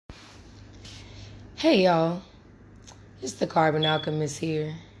Hey y'all, it's the Carbon Alchemist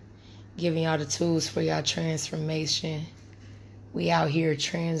here, giving y'all the tools for y'all transformation. We out here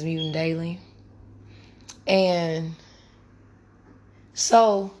transmuting daily. And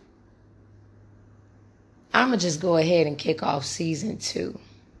so I'ma just go ahead and kick off season 2.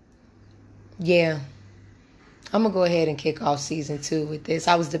 Yeah, I'm gonna go ahead and kick off season 2 with this.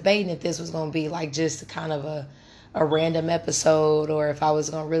 I was debating if this was gonna be like just kind of a random episode or if I was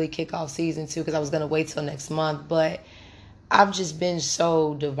gonna really kick off season 2 because I was gonna wait till next month, but I've just been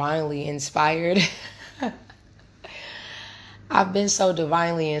so divinely inspired. I've been so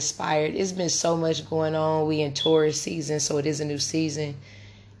divinely inspired. It's been so much going on. We in Taurus season, so it is a new season.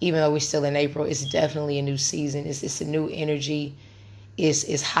 Even though we're still in April, it's definitely a new season. It's a new energy.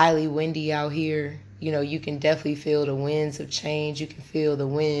 It's highly windy out here. You know, you can definitely feel the winds of change. You can feel the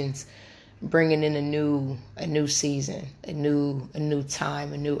winds bringing in a new season, a new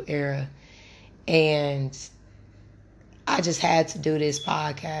time, a new era. And I just had to do this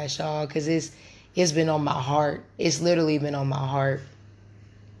podcast, y'all, because it's been on my heart. It's literally been on my heart.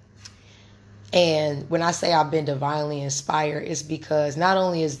 And when I say I've been divinely inspired, it's because not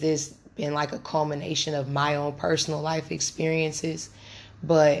only has this been like a culmination of my own personal life experiences,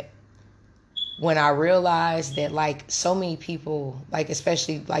 but when I realized that like so many people, like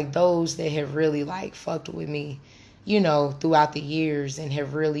especially like those that have really like fucked with me, you know, throughout the years and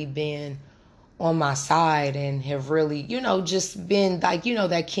have really been on my side and have really, you know, just been like, you know,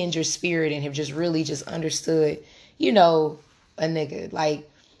 that kindred spirit and have just really just understood, you know, a nigga. Like,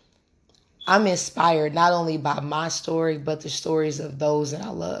 I'm inspired not only by my story, but the stories of those that I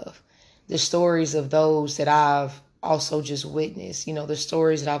love. The stories of those that I've also just witnessed, you know, the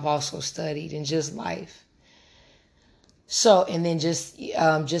stories that I've also studied and just life. So, and then just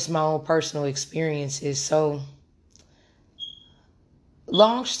my own personal experiences. So,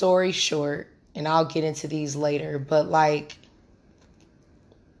 long story short, and I'll get into these later, but like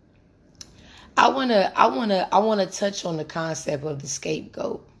I wanna touch on the concept of the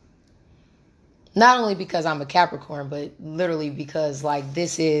scapegoat. Not only because I'm a Capricorn, but literally because like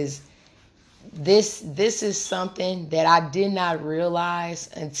this is something that I did not realize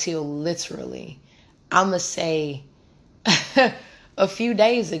until literally I'ma say a few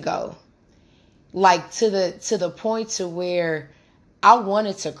days ago. Like to the point to where I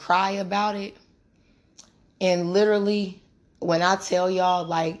wanted to cry about it. And literally, when I tell y'all,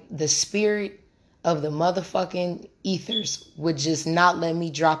 like, the spirit of the motherfucking ethers would just not let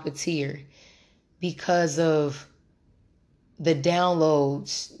me drop a tear because of the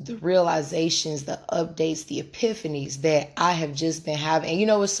downloads, the realizations, the updates, the epiphanies that I have just been having. And you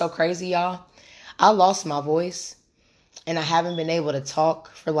know what's so crazy, y'all? I lost my voice and I haven't been able to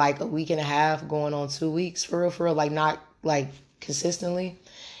talk for like a week and a half, going on 2 weeks, for real, like not like consistently.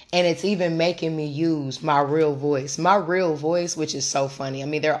 And it's even making me use my real voice. My real voice, which is so funny. I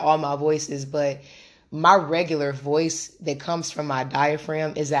mean, they're all my voices, but my regular voice that comes from my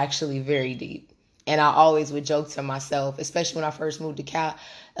diaphragm is actually very deep. And I always would joke to myself, especially when I first moved to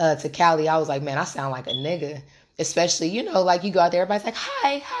Cali, I was like, man, I sound like a nigga. Especially, you know, like you go out there, everybody's like,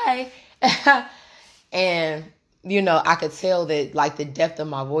 hi. And you know, I could tell that like the depth of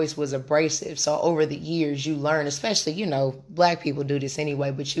my voice was abrasive. So over the years you learn, especially, you know, black people do this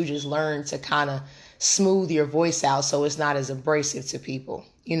anyway, but you just learn to kind of smooth your voice out so it's not as abrasive to people,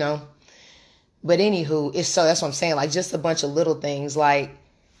 you know? But anywho, it's so that's what I'm saying. Like just a bunch of little things. Like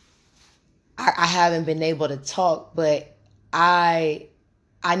I haven't been able to talk, but I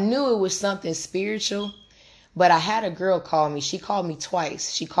knew it was something spiritual. But I had a girl call me. She called me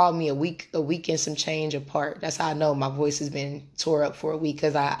twice. She called me a week and some change apart. That's how I know my voice has been tore up for a week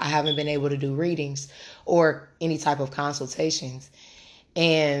because I haven't been able to do readings or any type of consultations.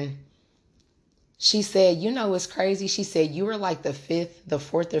 And she said, you know, it's crazy. She said, you were like the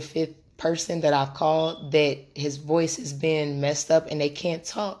fourth or fifth person that I've called that his voice has been messed up and they can't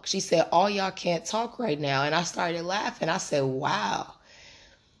talk. She said, all y'all can't talk right now. And I started laughing. I said, wow.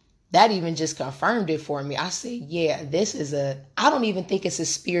 That even just confirmed it for me. I said, yeah, I don't even think it's a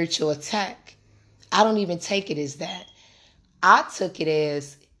spiritual attack. I don't even take it as that. I took it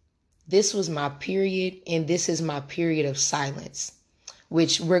as this was my period and this is my period of silence,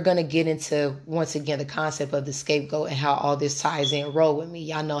 which we're going to get into once again, the concept of the scapegoat and how all this ties in. Roll with me.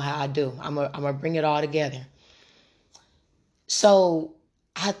 Y'all know how I do. I'm going to bring it all together. So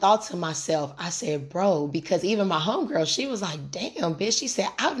I thought to myself, I said, bro, because even my homegirl, she was like, damn, bitch. She said,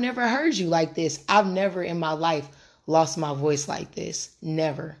 I've never heard you like this. I've never in my life lost my voice like this.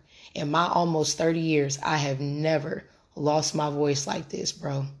 Never. In my almost 30 years, I have never lost my voice like this,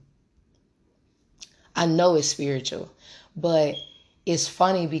 bro. I know it's spiritual, but it's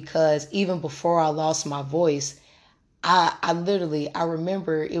funny because even before I lost my voice, I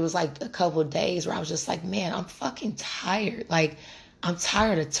remember it was like a couple of days where I was just like, man, I'm fucking tired. Like, I'm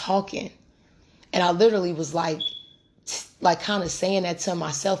tired of talking. And I literally was like kind of saying that to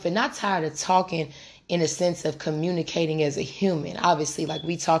myself, and not tired of talking in a sense of communicating as a human. Obviously, like,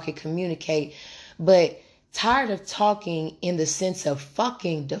 we talk and communicate, but tired of talking in the sense of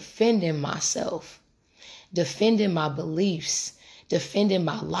fucking defending myself, defending my beliefs, defending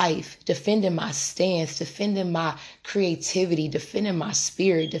my life, defending my stance, defending my creativity, defending my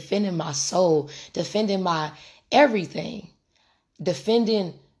spirit, defending my soul, defending my everything,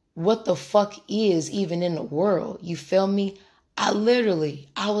 defending what the fuck is even in the world. You feel me? I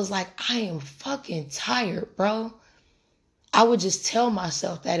was like, I am fucking tired, bro. I would just tell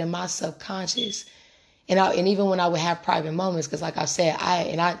myself that in my subconscious. And even when I would have private moments, because like I said,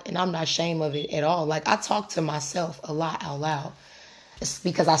 I'm not ashamed of it at all. Like, I talk to myself a lot out loud. It's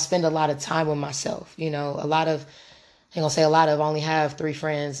because I spend a lot of time with myself. You know, I only have 3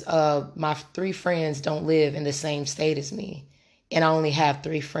 friends. My 3 friends don't live in the same state as me. And I only have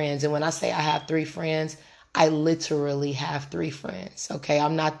 3 friends. And when I say I have 3 friends, I literally have 3 friends. Okay.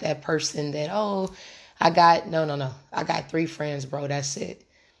 I'm not that person that, no. I got 3 friends, bro. That's it.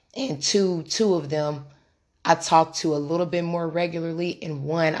 And two of them I talk to a little bit more regularly, and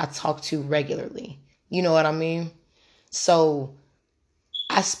 1 I talk to regularly. You know what I mean? So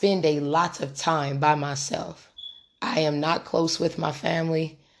I spend a lot of time by myself. I am not close with my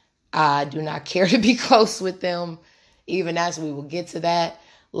family. I do not care to be close with them, even as we will get to that.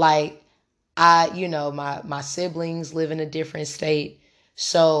 Like, my siblings live in a different state.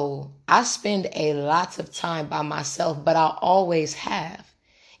 So I spend a lot of time by myself, but I always have,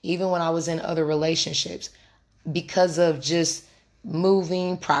 even when I was in other relationships, because of just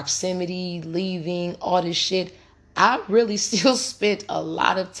moving, proximity, leaving, all this shit. I really still spent a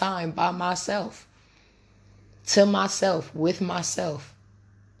lot of time by myself, to myself, with myself.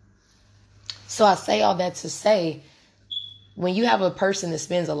 So I say all that to say, when you have a person that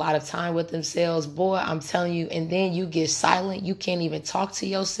spends a lot of time with themselves, boy, I'm telling you, and then you get silent, you can't even talk to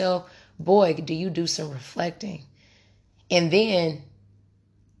yourself, boy, do you do some reflecting. And then,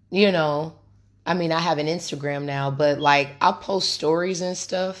 I have an Instagram now, but like, I post stories and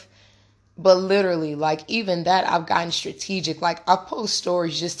stuff. But literally, like, even that, I've gotten strategic. Like, I post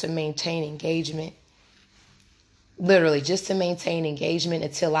stories just to maintain engagement. Literally, just to maintain engagement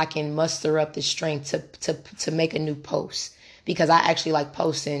until I can muster up the strength to make a new post. Because I actually like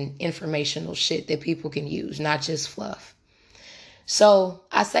posting informational shit that people can use, not just fluff. So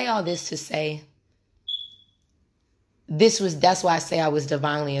I say all this to say, that's why I say I was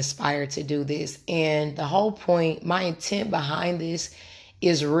divinely inspired to do this. And the whole point, my intent behind this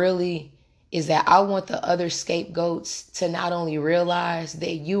is that I want the other scapegoats to not only realize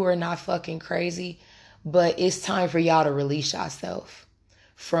that you are not fucking crazy, but it's time for y'all to release yourself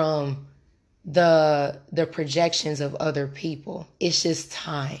from the projections of other people. It's just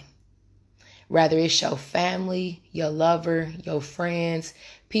time. Whether it's your family, your lover, your friends,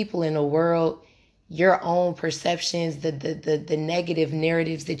 people in the world, your own perceptions, the negative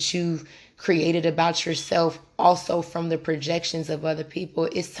narratives that you've created about yourself, also from the projections of other people,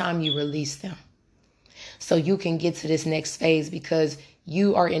 it's time you release them. So you can get to this next phase, because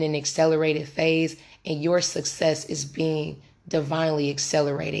you are in an accelerated phase and your success is being divinely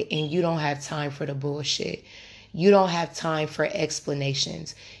accelerated, and you don't have time for the bullshit. You don't have time for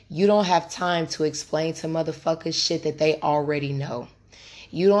explanations. You don't have time to explain to motherfuckers shit that they already know.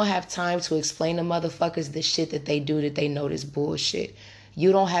 You don't have time to explain to motherfuckers the shit that they do that they know is bullshit.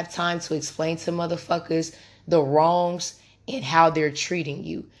 You don't have time to explain to motherfuckers the wrongs and how they're treating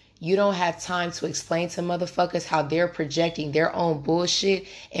you. You don't have time to explain to motherfuckers how they're projecting their own bullshit,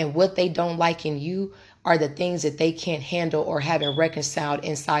 and what they don't like in you are the things that they can't handle or haven't reconciled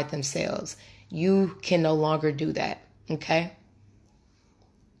inside themselves. You can no longer do that, okay?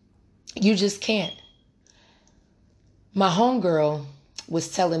 You just can't. My homegirl was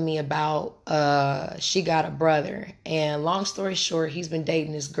telling me about she got a brother, and long story short, he's been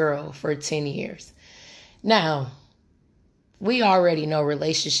dating this girl for 10 years. Now, we already know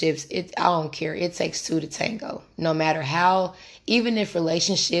relationships, I don't care, it takes 2 to tango. No matter how, even if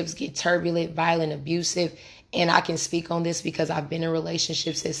relationships get turbulent, violent, abusive, and I can speak on this because I've been in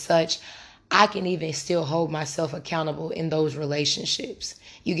relationships as such, I can even still hold myself accountable in those relationships.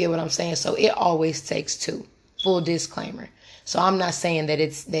 You get what I'm saying? So it always takes 2. Full disclaimer. So I'm not saying that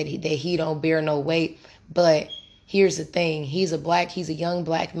he don't bear no weight, but here's the thing. He's a young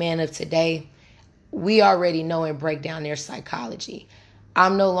black man of today. We already know and break down their psychology.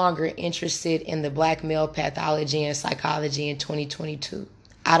 I'm no longer interested in the black male pathology and psychology in 2022.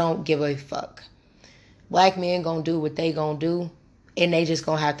 I don't give a fuck. Black men gonna do what they gonna do, and they just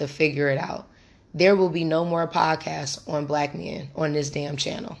gonna have to figure it out. There will be no more podcasts on black men on this damn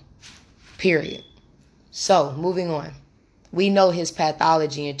channel. Period. So, moving on. We know his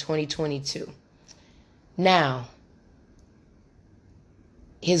pathology in 2022. Now,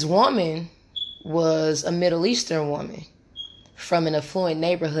 his woman was a Middle Eastern woman from an affluent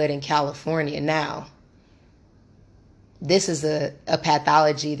neighborhood in California. Now, this is a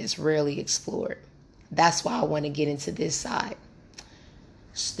pathology that's rarely explored. That's why I want to get into this side.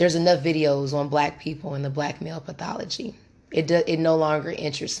 There's enough videos on black people and the black male pathology. It no longer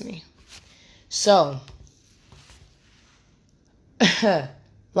interests me. So,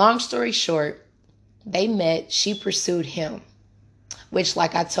 long story short, they met. She pursued him, which,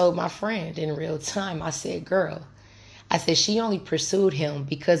 like I told my friend in real time, I said, girl, I said she only pursued him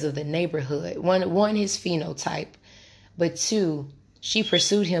because of the neighborhood. One, his phenotype, but two, she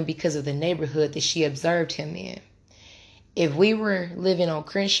pursued him because of the neighborhood that she observed him in. If we were living on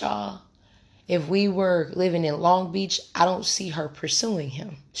Crenshaw, if we were living in Long Beach, I don't see her pursuing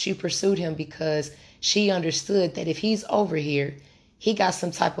him. She pursued him because she understood that if he's over here, he got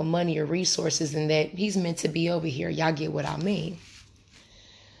some type of money or resources and that he's meant to be over here. Y'all get what I mean?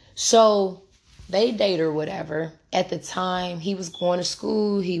 So they date or whatever. At the time, he was going to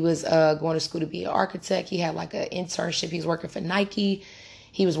school. He was going to school to be an architect. He had like an internship. He was working for Nike.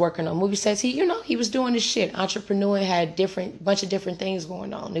 He was working on movie sets. He was doing this shit. Entrepreneur, had bunch of different things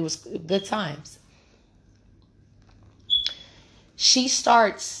going on. It was good times. She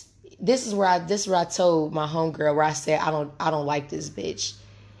starts. This is where I told my homegirl, where I said I don't like this bitch.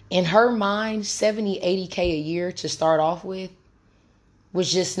 In her mind, 70, 80K a year to start off with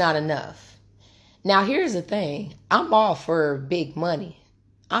was just not enough. Now here's the thing. I'm all for big money.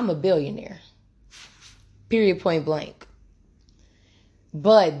 I'm a billionaire. Period, point blank.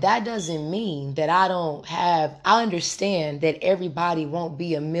 But that doesn't mean that I understand that everybody won't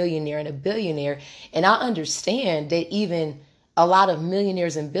be a millionaire and a billionaire. And I understand that even a lot of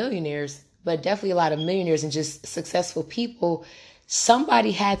millionaires and billionaires, but definitely a lot of millionaires and just successful people,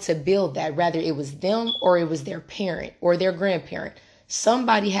 somebody had to build that, whether it was them or it was their parent or their grandparent.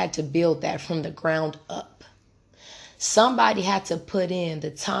 Somebody had to build that from the ground up. Somebody had to put in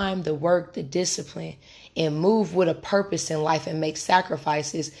the time, the work, the discipline, and move with a purpose in life and make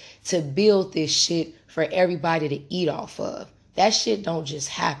sacrifices to build this shit for everybody to eat off of. That shit don't just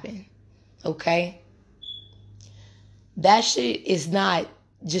happen, okay? That shit is not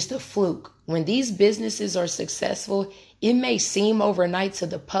just a fluke. When these businesses are successful, it may seem overnight to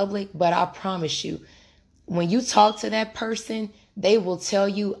the public, but I promise you, when you talk to that person, they will tell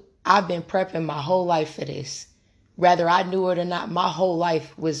you, I've been prepping my whole life for this. Whether I knew it or not, my whole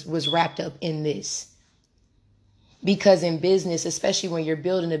life was wrapped up in this. Because in business, especially when you're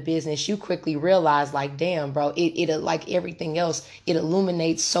building a business, you quickly realize, like, damn, bro, it like everything else, it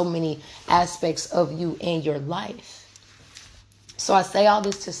illuminates so many aspects of you and your life. So I say all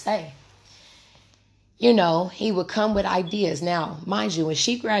this to say, he would come with ideas. Now, mind you, when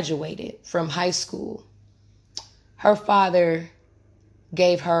she graduated from high school, her father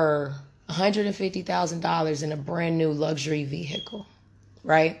gave her $150,000 in a brand new luxury vehicle,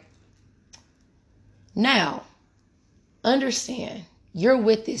 right? Now, understand, you're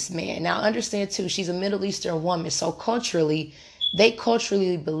with this man. Now, understand too, she's a Middle Eastern woman. So they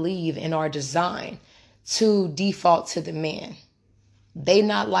culturally believe and are designed to default to the man. They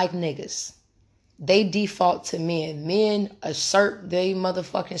not like niggas. They default to men. Men assert their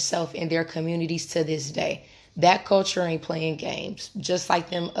motherfucking self in their communities to this day. That culture ain't playing games. Just like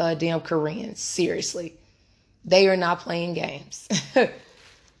them damn Koreans. Seriously. They are not playing games.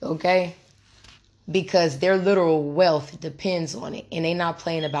 Okay? Because their literal wealth depends on it. And they not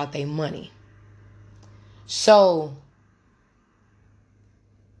playing about their money. So,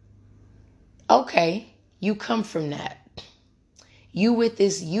 okay, you come from that.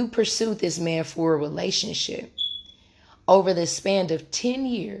 You pursued this man for a relationship. Over the span of 10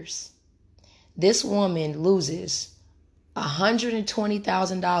 years, this woman loses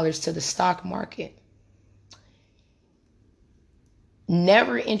 $120,000 to the stock market.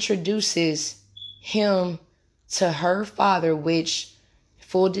 Never introduces him to her father, which,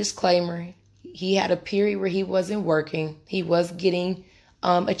 full disclaimer, he had a period where he wasn't working. He was getting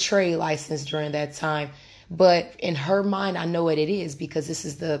a trade license during that time. But in her mind, I know what it is because this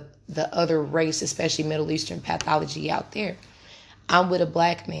is the other race, especially Middle Eastern pathology out there. I'm with a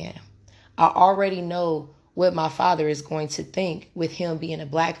black man. I already know what my father is going to think with him being a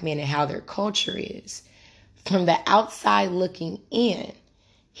black man and how their culture is. From the outside looking in,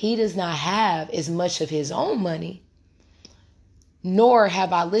 he does not have as much of his own money, nor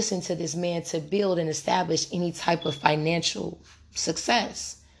have I listened to this man to build and establish any type of financial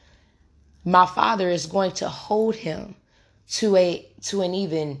success. My father is going to hold him to an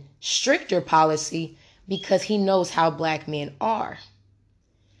even stricter policy because he knows how black men are.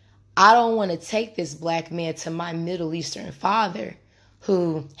 I don't want to take this black man to my Middle Eastern father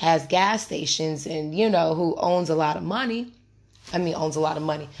who has gas stations and, who owns a lot of money. Owns a lot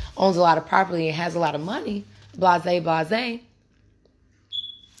of property and has a lot of money. Blase, blase.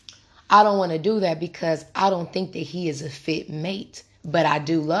 I don't want to do that because I don't think that he is a fit mate. But I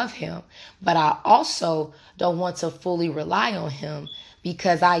do love him. But I also don't want to fully rely on him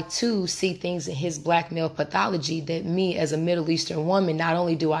because I too see things in his black male pathology that me as a Middle Eastern woman, not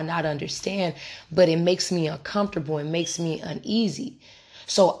only do I not understand, but it makes me uncomfortable. It makes me uneasy.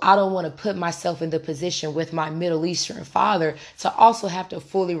 So I don't want to put myself in the position with my Middle Eastern father to also have to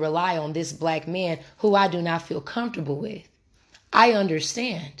fully rely on this black man who I do not feel comfortable with. I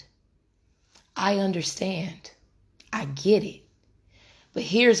understand. I get it. But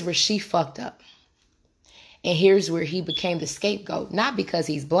here's where she fucked up. And here's where he became the scapegoat. Not because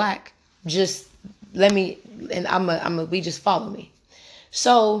he's black. Just we just follow me.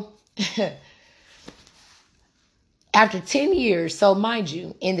 So after 10 years, so mind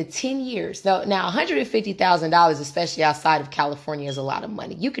you, in the 10 years, now $150,000, especially outside of California, is a lot of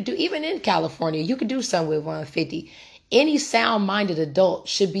money. You could do, even in California, you could do something with 150. Any sound-minded adult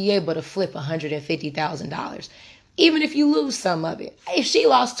should be able to flip $150,000. Even if you lose some of it. If she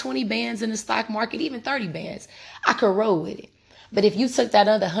lost 20 bands in the stock market, even 30 bands, I could roll with it. But if you took that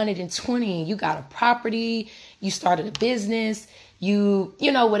other 120 and you got a property, you started a business,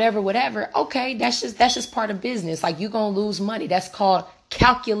 whatever, okay, that's just part of business. Like, you're going to lose money. That's called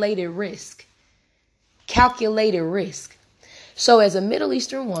calculated risk. Calculated risk. So as a Middle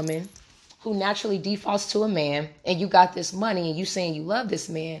Eastern woman who naturally defaults to a man, and you got this money and you saying you love this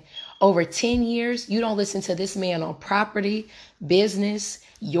man, over 10 years, you don't listen to this man on property, business,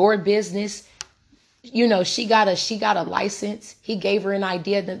 your business. She got a license. He gave her an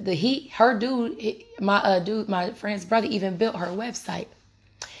idea that my friend's brother even built her website.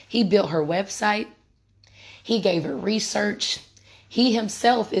 He built her website. He gave her research. He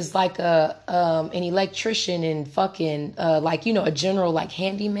himself is like an electrician and fucking a general like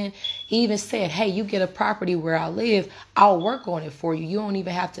handyman. He even said, hey, you get a property where I live, I'll work on it for you. You don't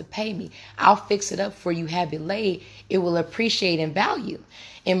even have to pay me. I'll fix it up for you, have it laid. It will appreciate in value.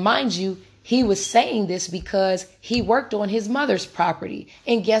 And mind you, he was saying this because he worked on his mother's property.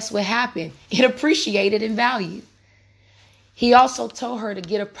 And guess what happened? It appreciated in value. He also told her to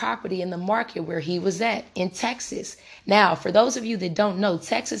get a property in the market where he was at in Texas. Now, for those of you that don't know,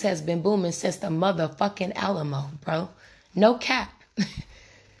 Texas has been booming since the motherfucking Alamo, bro. No cap.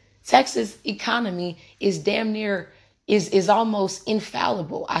 Texas economy is damn near, is almost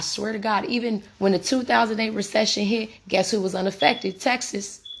infallible. I swear to God, even when the 2008 recession hit, guess who was unaffected?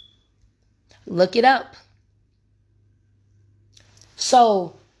 Texas. Look it up.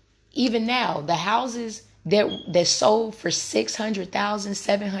 So even now, the houses that sold for $600,000,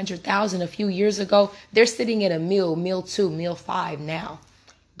 $700,000 a few years ago, they're sitting at a $1, $2, $5 now.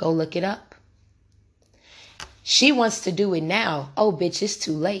 Go look it up. She wants to do it now. Oh, bitch, it's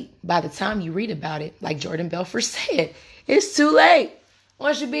too late. By the time you read about it, like Jordan Belfort said, it's too late.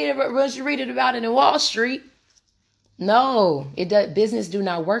 Once you read it about it in Wall Street. No, business do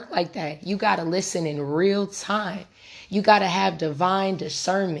not work like that. You got to listen in real time. You got to have divine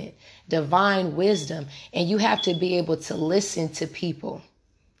discernment, divine wisdom, and you have to be able to listen to people.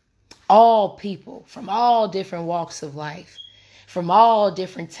 All people from all different walks of life, from all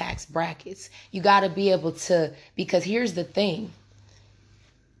different tax brackets. You got to be able to, because here's the thing.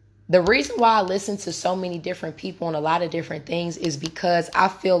 The reason why I listen to so many different people and a lot of different things is because I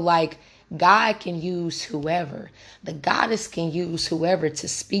feel like God can use whoever. The goddess can use whoever to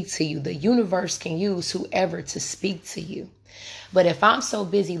speak to you. The universe can use whoever to speak to you. But if I'm so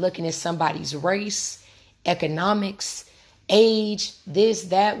busy looking at somebody's race, economics, age, this,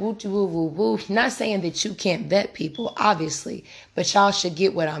 that, woo, woo, woo, woo, not saying that you can't vet people, obviously, but y'all should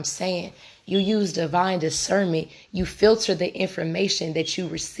get what I'm saying. You use divine discernment. You filter the information that you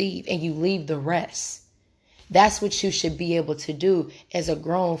receive and you leave the rest. That's what you should be able to do as a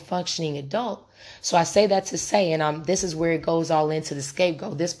grown, functioning adult. So I say that to say, and this is where it goes all into the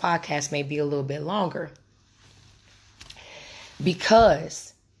scapegoat. This podcast may be a little bit longer.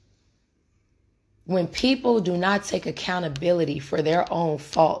 Because when people do not take accountability for their own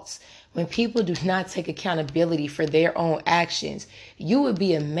faults, when people do not take accountability for their own actions, you would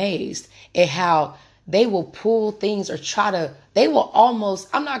be amazed at how they will pull things or they will almost,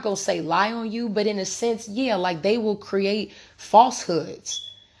 I'm not going to say lie on you, but in a sense, yeah, like they will create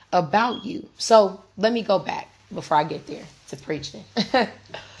falsehoods about you. So let me go back before I get there to preaching.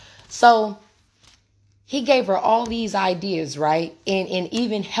 So he gave her all these ideas, right? And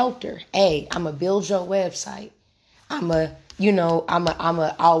even helped her. Hey, I'm going to build your website. I'll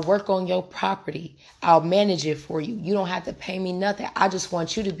work on your property. I'll manage it for you. You don't have to pay me nothing. I just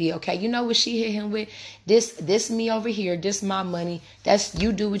want you to be okay. You know what she hit him with? This me over here. This my money. That's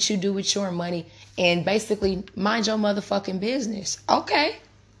you do what you do with your money. And basically mind your motherfucking business. Okay.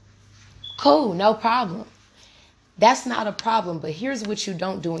 Cool. No problem. That's not a problem, but here's what you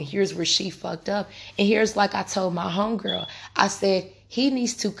don't do, and here's where she fucked up. And here's like I told my homegirl, I said, he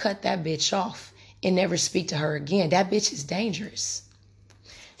needs to cut that bitch off and never speak to her again. That bitch is dangerous.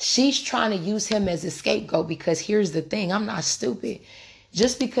 She's trying to use him as a scapegoat because here's the thing, I'm not stupid.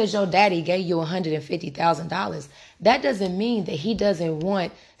 Just because your daddy gave you $150,000, that doesn't mean that he doesn't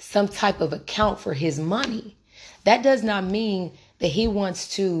want some type of account for his money. That does not mean that he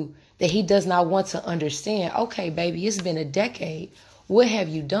does not want to understand, okay, baby, it's been a decade. What have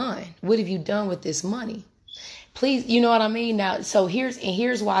you done? What have you done with this money? Please, you know what I mean? Now, so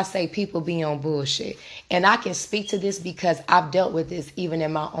here's why I say people be on bullshit. And I can speak to this because I've dealt with this even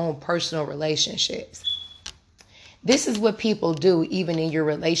in my own personal relationships. This is what people do even in your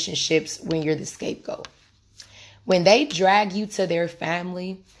relationships when you're the scapegoat. When they drag you to their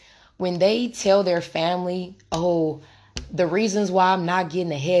family, when they tell their family, oh, the reasons why I'm not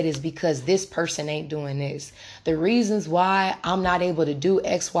getting ahead is because this person ain't doing this. The reasons why I'm not able to do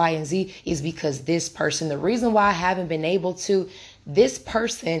X, Y, and Z is because this person. The reason why I haven't been able to, this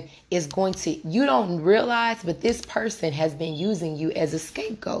person is going to, you don't realize, but this person has been using you as a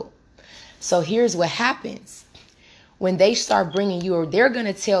scapegoat. So here's what happens. When they start bringing you, or they're going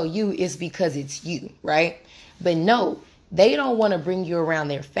to tell you it's because it's you, right? But no, they don't want to bring you around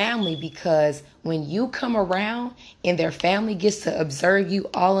their family because when you come around and their family gets to observe you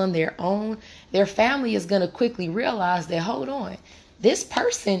all on their own, their family is going to quickly realize that, hold on, this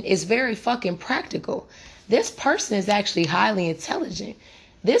person is very fucking practical. This person is actually highly intelligent.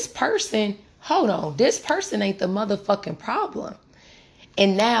 This person, hold on, this person ain't the motherfucking problem.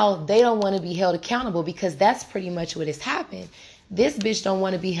 And now they don't want to be held accountable because that's pretty much what has happened. This bitch don't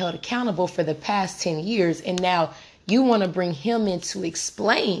want to be held accountable for the past 10 years. And now you want to bring him in to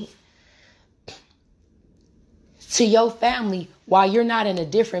explain to your family why you're not in a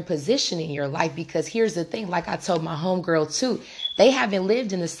different position in your life. Because here's the thing, like I told my homegirl too, they haven't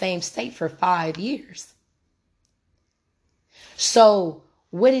lived in the same state for 5 years. So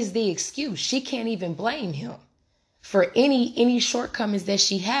what is the excuse? She can't even blame him for any shortcomings that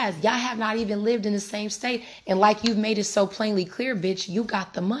she has. Y'all have not even lived in the same state. And like you've made it so plainly clear, bitch, you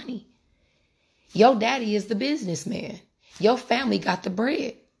got the money. Your daddy is the businessman. Your family got the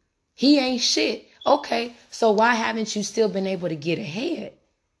bread. He ain't shit. Okay, so why haven't you still been able to get ahead?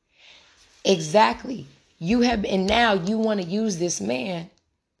 Exactly. You have, and now you want to use this man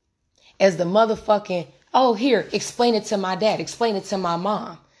as the motherfucking, oh, here, explain it to my dad, explain it to my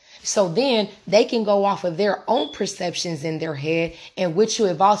mom. So then they can go off of their own perceptions in their head, and which you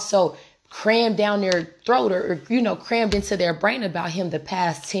have also crammed down their throat or crammed into their brain about him the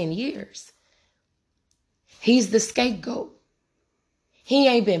past 10 years. He's the scapegoat. He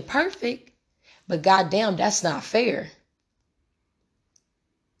ain't been perfect, but goddamn, that's not fair.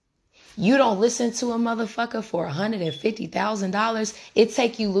 You don't listen to a motherfucker for $150,000. It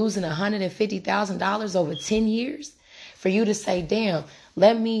take you losing $150,000 over 10 years for you to say, damn,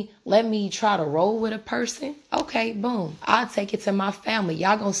 let me try to roll with a person. Okay, boom. I'll take it to my family.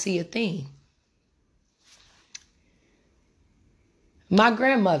 Y'all gonna see a thing. My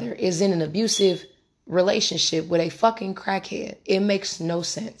grandmother is in an abusive relationship with a fucking crackhead. It makes no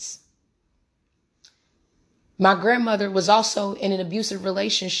sense. My grandmother was also in an abusive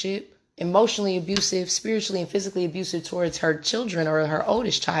relationship, emotionally abusive, spiritually and physically abusive towards her children or her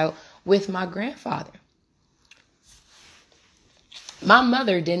oldest child with my grandfather.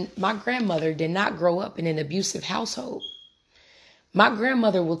 My grandmother did not grow up in an abusive household. My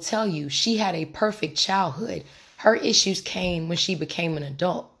grandmother will tell you she had a perfect childhood. Her issues came when she became an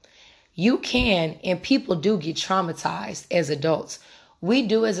adult. You can, and people do get traumatized as adults. We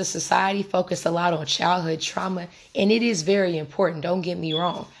do as a society focus a lot on childhood trauma, and it is very important. Don't get me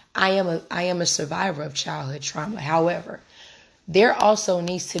wrong. I am a survivor of childhood trauma. However, there also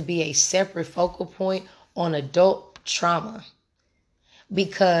needs to be a separate focal point on adult trauma,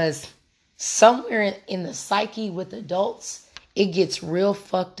 because somewhere in the psyche with adults, it gets real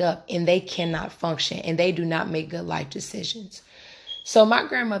fucked up and they cannot function and they do not make good life decisions. So my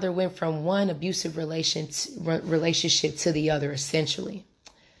grandmother went from one abusive relationship to the other, essentially.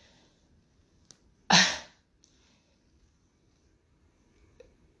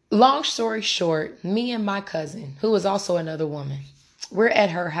 Long story short, me and my cousin, who was also another woman, we're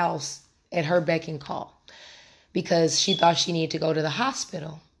at her house at her beck and call because she thought she needed to go to the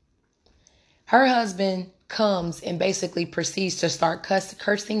hospital. Her husband comes and basically proceeds to start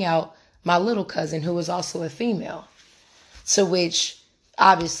cursing out my little cousin, who was also a female. To which,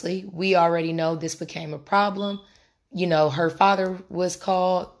 obviously, we already know this became a problem. You know, her father was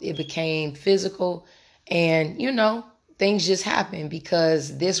called. It became physical. And, you know, things just happen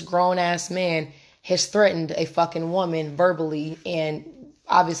because this grown-ass man has threatened a fucking woman verbally and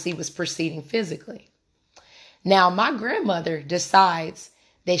obviously was proceeding physically. Now, my grandmother decides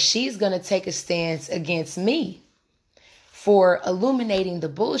that she's going to take a stance against me for illuminating the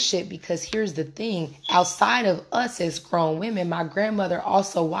bullshit, because here's the thing. Outside of us as grown women, my grandmother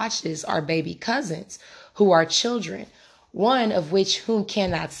also watches our baby cousins who are children, one of which whom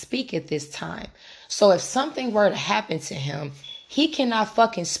cannot speak at this time. So if something were to happen to him, he cannot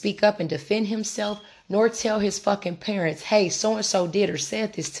fucking speak up and defend himself, nor tell his fucking parents, hey, so-and-so did or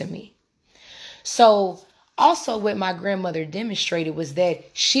said this to me. So also what my grandmother demonstrated was that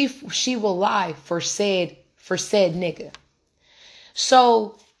she will lie for said nigga.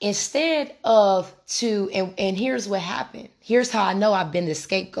 So instead of and here's what happened. Here's how I know I've been the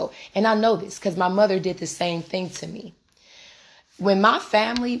scapegoat. And I know this because my mother did the same thing to me. When my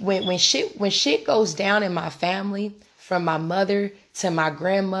family, when shit goes down in my family, from my mother to my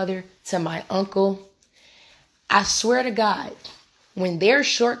grandmother to my uncle, I swear to God, when their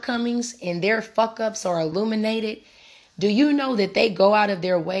shortcomings and their fuck ups are illuminated, do you know that they go out of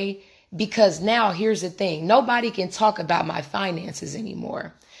their way? Because now here's the thing. Nobody can talk about my finances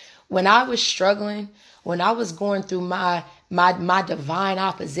anymore. When I was struggling, when I was going through my divine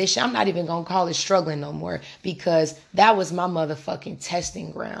opposition, I'm not even going to call it struggling no more, because that was my motherfucking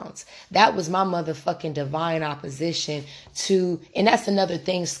testing grounds. That was my motherfucking divine opposition to, and that's another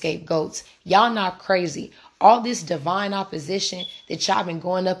thing, scapegoats. Y'all not crazy. All this divine opposition that y'all been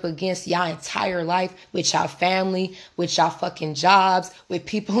going up against y'all entire life, with y'all family, with y'all fucking jobs, with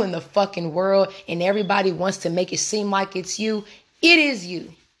people in the fucking world, and everybody wants to make it seem like it's you. It is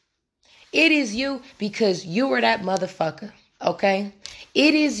you. It is you because you are that motherfucker. Okay?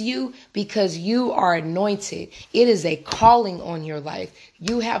 It is you because you are anointed. It is a calling on your life.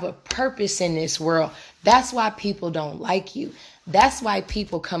 You have a purpose in this world. That's why people don't like you. That's why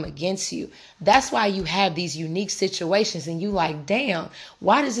people come against you. That's why you have these unique situations and you like, damn,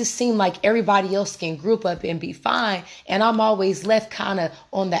 why does it seem like everybody else can group up and be fine, and I'm always left kind of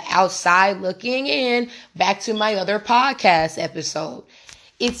on the outside looking in? Back to my other podcast episode.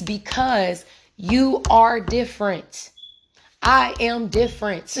 It's because you are different. I am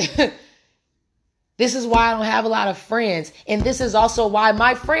different. This is why I don't have a lot of friends. And this is also why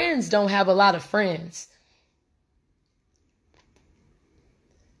my friends don't have a lot of friends.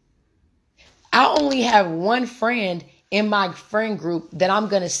 I only have one friend in my friend group that I'm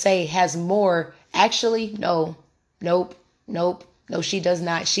going to say has more. Actually, no, nope, she does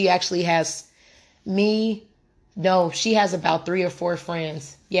not. She actually has me. No, she has about 3 or 4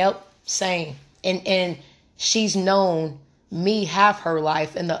 friends. Yep, same. And she's known me half her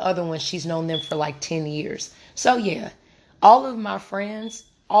life, and the other one, she's known them for like 10 years. So yeah, all of my friends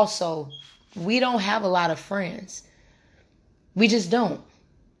also, we don't have a lot of friends. We just don't.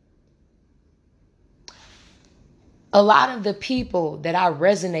 A lot of the people that I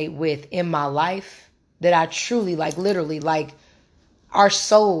resonate with in my life, that I truly like, literally like, our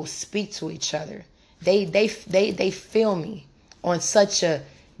souls speak to each other. They feel me on such a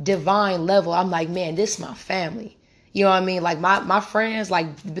divine level. I'm like, man, this is my family. You know what I mean? Like my friends, like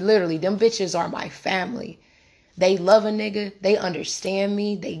literally, them bitches are my family. They love a nigga. They understand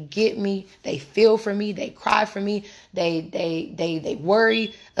me. They get me. They feel for me. They cry for me. They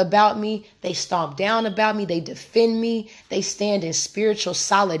worry about me. They stomp down about me. They defend me. They stand in spiritual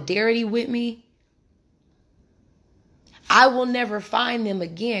solidarity with me. I will never find them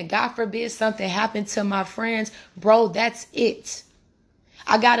again. God forbid something happened to my friends. Bro, that's it.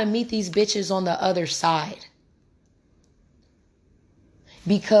 I got to meet these bitches on the other side.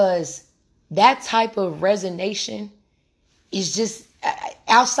 Because that type of resonation is just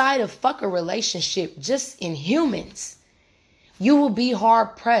outside of fuck a relationship, just in humans. You will be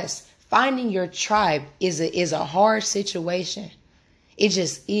hard pressed. Finding your tribe is a hard situation. It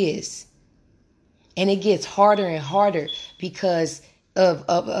just is. And it gets harder and harder because of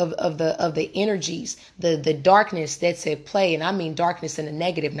the energies, the darkness that's at play. And I mean darkness in the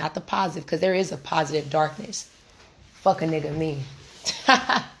negative, not the positive, because there is a positive darkness. Fuck a nigga me.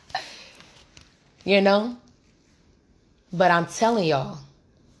 You know? But I'm telling y'all,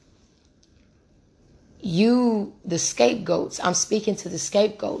 the scapegoats, I'm speaking to the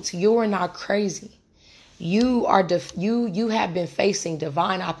scapegoats. You are not crazy. You are you have been facing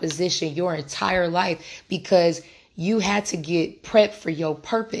divine opposition your entire life because you had to get prepped for your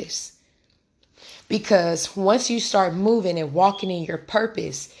purpose. Because once you start moving and walking in your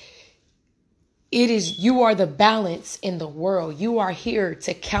purpose, you are the balance in the world. You are here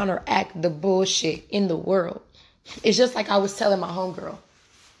to counteract the bullshit in the world. It's just like I was telling my homegirl.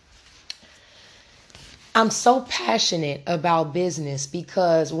 I'm so passionate about business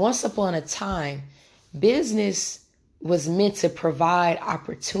because once upon a time, business was meant to provide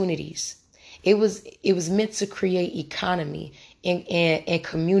opportunities. It was meant to create economy and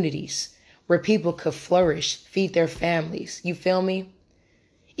communities where people could flourish, feed their families. You feel me?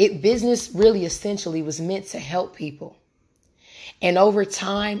 Business really essentially was meant to help people. And over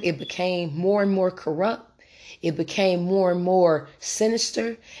time, it became more and more corrupt. It became more and more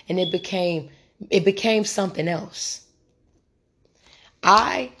sinister, and it became something else.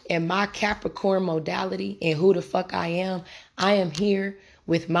 I am my Capricorn modality and who the fuck I am here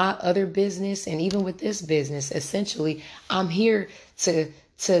with my other business and even with this business. Essentially, I'm here to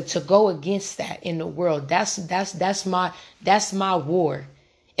go against that in the world. That's my war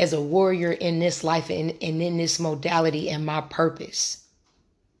as a warrior in this life and in this modality and my purpose.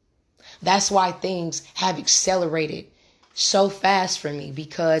 That's why things have accelerated so fast for me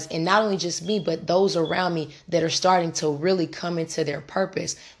because, and not only just me, but those around me that are starting to really come into their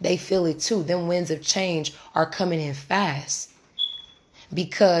purpose, they feel it too. Them winds of change are coming in fast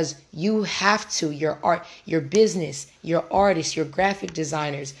because you have to, your art, your business, your artists, your graphic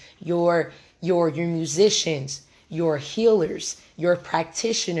designers, your musicians, your healers, your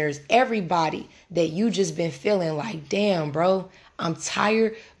practitioners, everybody that you just been feeling like, damn, bro, I'm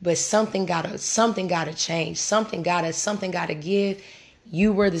tired, but something gotta change. Something gotta give.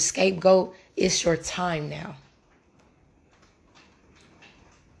 You were the scapegoat. It's your time now.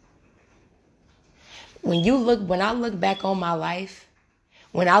 When I look back on my life,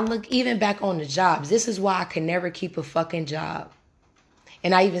 when I look even back on the jobs, this is why I could never keep a fucking job.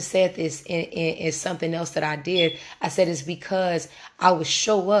 And I even said this in something else that I did. I said it's because I would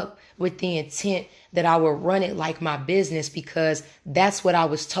show up with the intent that I would run it like my business because that's what I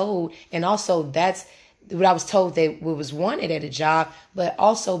was told. And also that's what I was told that was wanted at a job, but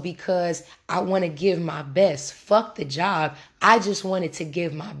also because I want to give my best. Fuck the job. I just wanted to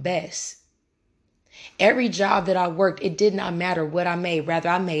give my best. Every job that I worked, it did not matter what I made. Rather,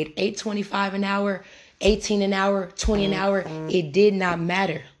 I made $8.25 an hour, 18 an hour, 20 an hour. It did not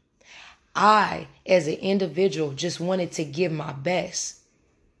matter. I, as an individual, just wanted to give my best.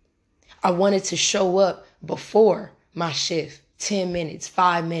 I wanted to show up before my shift, 10 minutes,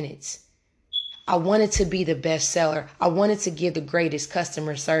 5 minutes. I wanted to be the best seller. I wanted to give the greatest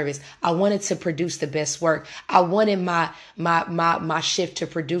customer service. I wanted to produce the best work. I wanted my shift to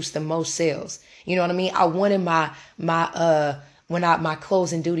produce the most sales. You know what I mean? I wanted my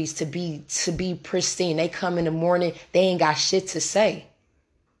closing duties to be pristine. They come in the morning, they ain't got shit to say.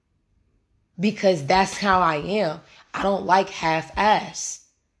 Because that's how I am. I don't like half-ass.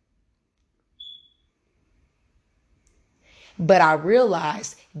 But I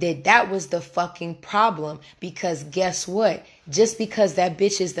realized that was the fucking problem because guess what? Just because that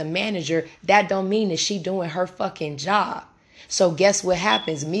bitch is the manager, that don't mean that she doing her fucking job. So guess what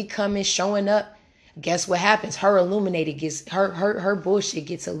happens? Me coming, showing up, guess what happens? Her bullshit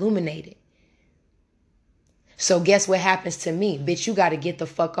gets illuminated. So guess what happens to me? Bitch, you got to get the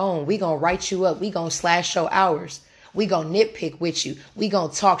fuck on. We gonna write you up. We gonna slash your hours. We gonna nitpick with you. We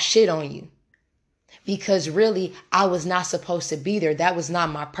gonna talk shit on you. Because really, I was not supposed to be there. That was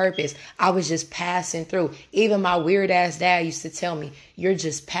not my purpose. I was just passing through. Even my weird ass dad used to tell me, you're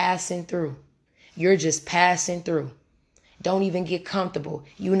just passing through. You're just passing through. Don't even get comfortable.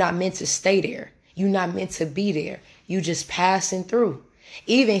 You're not meant to stay there. You're not meant to be there. You just passing through.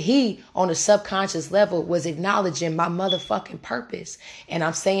 Even he, on a subconscious level, was acknowledging my motherfucking purpose. And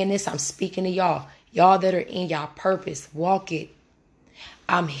I'm saying this, I'm speaking to y'all. Y'all that are in y'all purpose, walk it.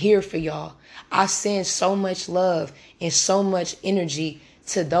 I'm here for y'all. I send so much love and so much energy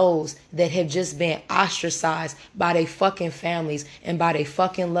to those that have just been ostracized by their fucking families and by their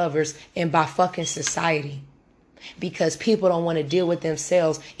fucking lovers and by fucking society. Because people don't want to deal with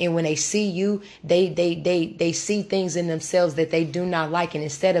themselves. And when they see you, they see things in themselves that they do not like. And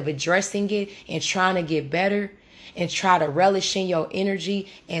instead of addressing it and trying to get better and try to relish in your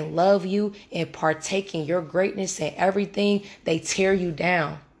energy and love you and partake in your greatness and everything, they tear you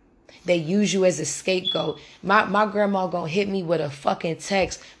down. They use you as a scapegoat. My grandma gonna hit me with a fucking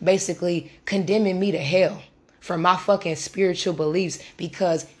text basically condemning me to hell for my fucking spiritual beliefs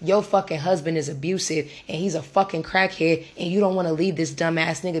because your fucking husband is abusive and he's a fucking crackhead and you don't want to leave this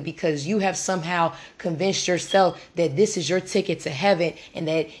dumbass nigga because you have somehow convinced yourself that this is your ticket to heaven and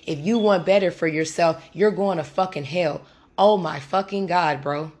that if you want better for yourself, you're going to fucking hell. Oh my fucking God,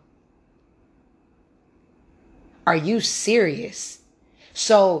 bro. Are you serious?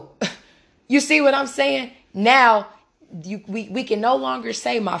 So, you see what I'm saying? Now, we can no longer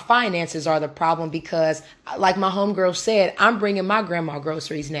say my finances are the problem because, like my homegirl said, I'm bringing my grandma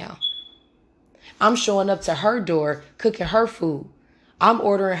groceries now. I'm showing up to her door, cooking her food. I'm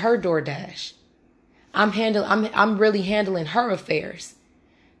ordering her DoorDash. I'm really handling her affairs.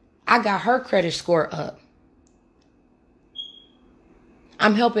 I got her credit score up.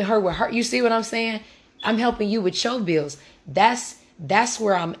 I'm helping her with her. You see what I'm saying? I'm helping you with your bills. That's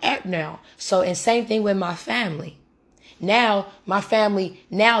where I'm at now. So, and same thing with my family. Now, my family,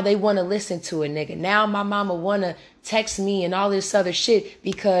 now they want to listen to a nigga. Now my mama want to text me and all this other shit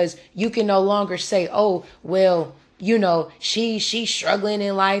because you can no longer say, oh, well, you know, she's struggling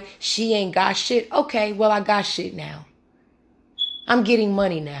in life. She ain't got shit. Okay, well, I got shit now. I'm getting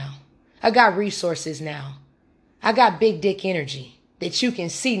money now. I got resources now. I got big dick energy that you can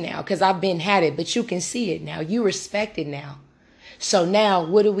see now because I've been had it, but you can see it now. You respect it now. So now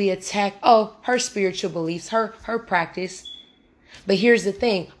what do we attack? Oh, her spiritual beliefs, her practice. But here's the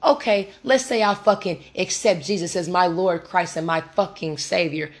thing. Okay, let's say I fucking accept Jesus as my Lord Christ and my fucking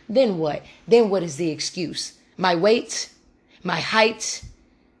Savior. Then what? Then what is the excuse? My weight? My height?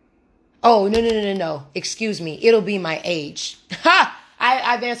 Oh, no. Excuse me. It'll be my age. Ha!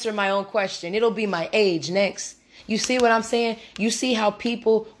 I've answered my own question. It'll be my age next. You see what I'm saying? You see how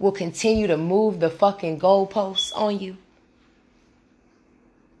people will continue to move the fucking goalposts on you?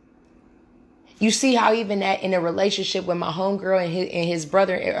 You see how even that in a relationship with my homegirl and his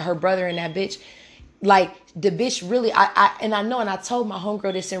brother, her brother and that bitch, like the bitch really, I told my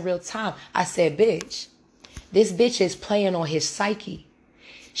homegirl this in real time. I said, bitch, this bitch is playing on his psyche.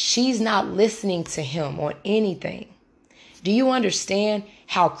 She's not listening to him on anything. Do you understand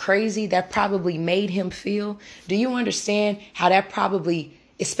how crazy that probably made him feel? Do you understand how that probably,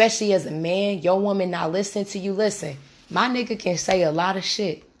 especially as a man, your woman not listening to you? Listen, my nigga can say a lot of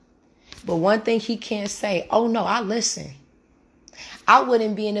shit. But one thing he can't say, oh no, I listen. I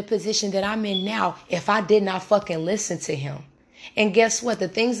wouldn't be in the position that I'm in now if I did not fucking listen to him. And guess what? The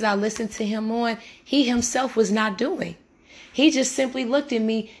things that I listened to him on, he himself was not doing. He just simply looked at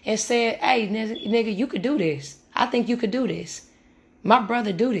me and said, hey, nigga, you could do this. I think you could do this. My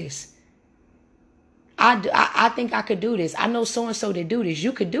brother do this. I think I could do this. I know so-and-so that do this.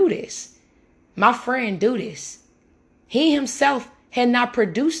 You could do this. My friend do this. He himself had not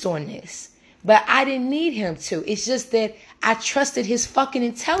produced on this, but I didn't need him to. It's just that I trusted his fucking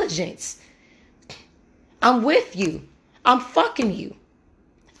intelligence. I'm with you. I'm fucking you.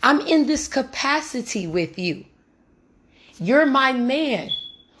 I'm in this capacity with you. You're my man.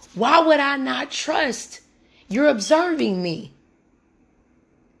 Why would I not trust? You're observing me.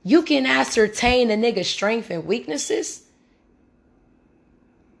 You can ascertain a nigga's strengths and weaknesses.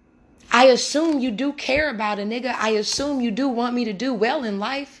 I assume you do care about a nigga. I assume you do want me to do well in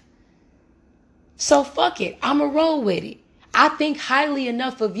life. So fuck it. I'ma roll with it. I think highly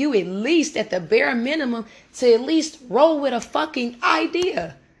enough of you, at least at the bare minimum, to at least roll with a fucking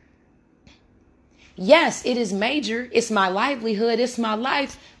idea. Yes, it is major. It's my livelihood. It's my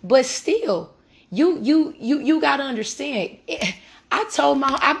life. But still, you gotta understand.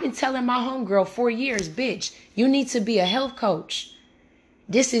 I've been telling my homegirl for years, bitch, you need to be a health coach.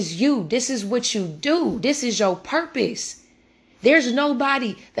 This is you. This is what you do. This is your purpose. There's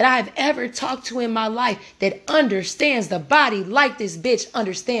nobody that I've ever talked to in my life that understands the body like this bitch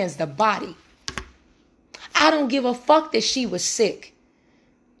understands the body. I don't give a fuck that she was sick.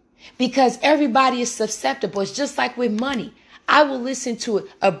 Because everybody is susceptible. It's just like with money. I will listen to it.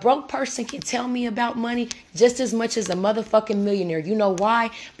 A broke person can tell me about money just as much as a motherfucking millionaire. You know why?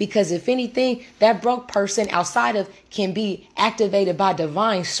 Because if anything, that broke person outside of can be activated by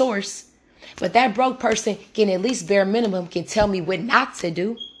divine source. But that broke person can at least bare minimum can tell me what not to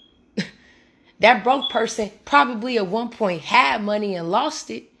do. That broke person probably at one point had money and lost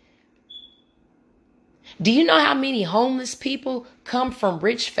it. Do you know how many homeless people come from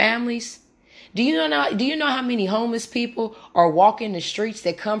rich families? Do you know how many homeless people are walking the streets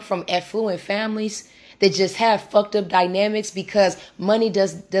that come from affluent families that just have fucked up dynamics because money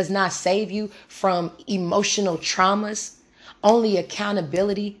does not save you from emotional traumas? Only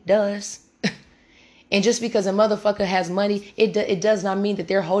accountability does. And just because a motherfucker has money, it does not mean that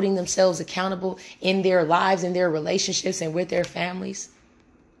they're holding themselves accountable in their lives, in their relationships, and with their families.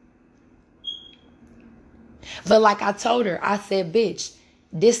 But like I told her, I said, bitch,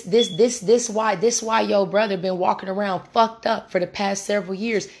 this why your brother been walking around fucked up for the past several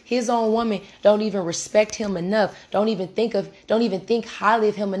years. His own woman don't even respect him enough. Don't even think highly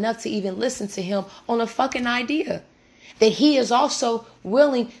of him enough to even listen to him on a fucking idea that he is also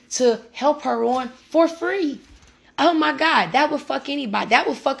willing to help her on for free. Oh my God, that would fuck anybody. That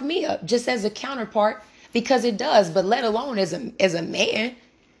would fuck me up just as a counterpart, because it does, but let alone as a man.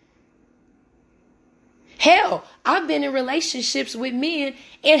 Hell, I've been in relationships with men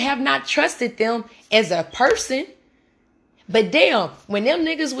and have not trusted them as a person. But damn, when them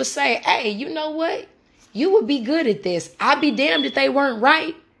niggas would say, hey, you know what? You would be good at this. I'd be damned if they weren't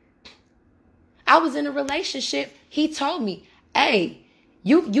right. I was in a relationship. He told me, hey,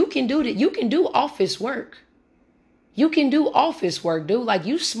 you can do that. You can do office work. You can do office work, dude. Like,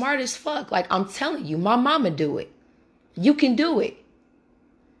 you smart as fuck. Like, I'm telling you, my mama do it. You can do it.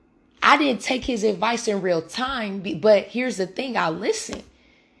 I didn't take his advice in real time, but here's the thing, I listened.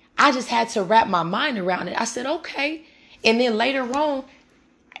 I just had to wrap my mind around it. I said, okay. And then later on,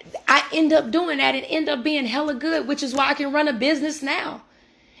 I end up doing that and end up being hella good, which is why I can run a business now.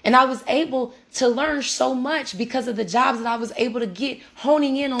 And I was able to learn so much because of the jobs that I was able to get,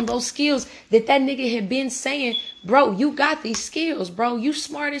 honing in on those skills that nigga had been saying, bro, you got these skills, bro. You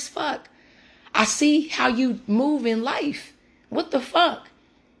smart as fuck. I see how you move in life. What the fuck?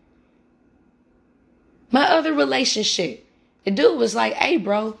 My other relationship, the dude was like, hey,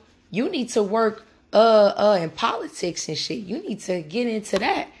 bro, you need to work in politics and shit. You need to get into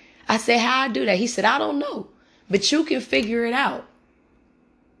that. I said, how I do that? He said, I don't know, but you can figure it out.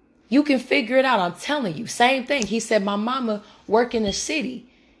 You can figure it out. I'm telling you. Same thing. He said, my mama work in the city.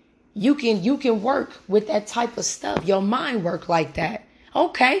 You can work with that type of stuff. Your mind work like that.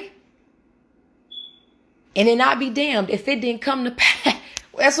 Okay. And then I'll be damned if it didn't come to pass.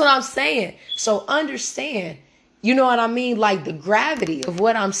 That's what I'm saying. So understand, you know what I mean? Like the gravity of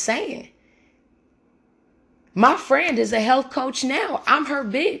what I'm saying. My friend is a health coach now. I'm her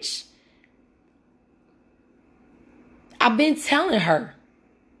bitch. I've been telling her,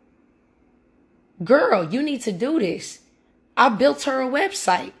 girl, you need to do this. I built her a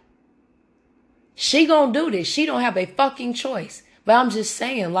website. She gonna do this. She don't have a fucking choice. But I'm just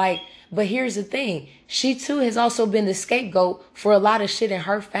saying, like, but here's the thing. She too has also been the scapegoat for a lot of shit in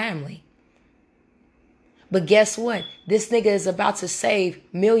her family. But guess what? This nigga is about to save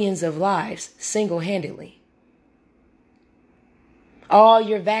millions of lives single-handedly. All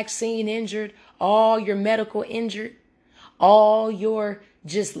your vaccine injured, all your medical injured, all your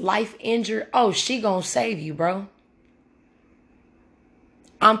just life injured. Oh, she gonna save you, bro.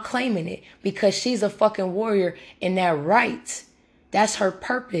 I'm claiming it because she's a fucking warrior in that right. That's her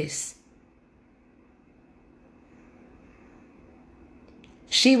purpose.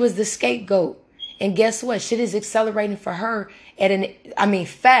 She was the scapegoat. And guess what? Shit is accelerating for her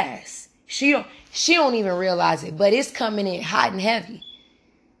fast. She don't even realize it, but it's coming in hot and heavy.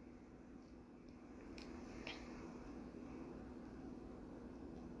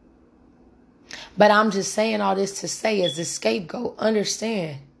 But I'm just saying all this to say, as the scapegoat,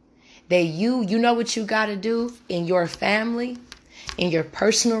 understand that you know what you got to do in your family, in your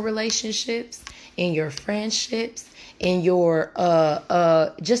personal relationships, in your friendships, in your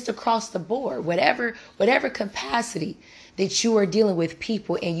just across the board, whatever capacity that you are dealing with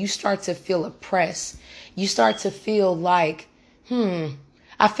people, and you start to feel oppressed. You start to feel like,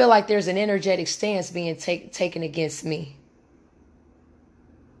 I feel like there's an energetic stance being taken against me.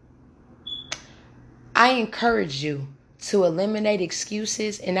 I encourage you to eliminate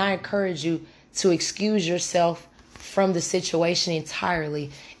excuses, and I encourage you to excuse yourself from the situation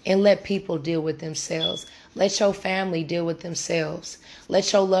entirely and let people deal with themselves. Let your family deal with themselves.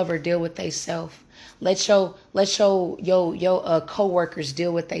 Let your lover deal with themselves. Let your co-workers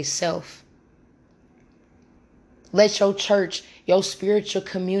deal with themselves. Let your church, your spiritual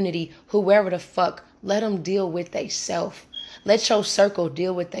community, whoever the fuck, let them deal with themselves. Let your circle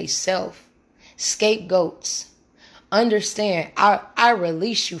deal with themselves. Scapegoats. Understand, I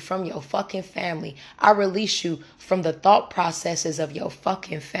release you from your fucking family. I release you from the thought processes of your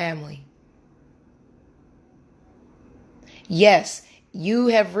fucking family. Yes, you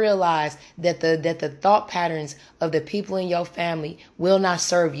have realized that the thought patterns of the people in your family will not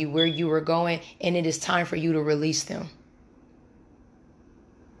serve you where you were going, and it is time for you to release them.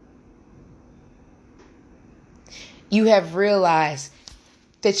 You have realized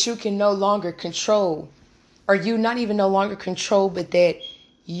that you can no longer control, or you not even no longer control, but that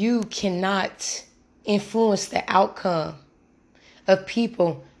you cannot influence the outcome of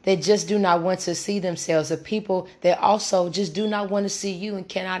people that just do not want to see themselves, of people that also just do not want to see you and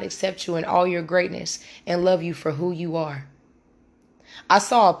cannot accept you in all your greatness and love you for who you are. I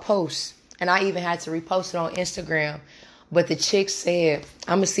saw a post, and I even had to repost it on Instagram, but the chick said,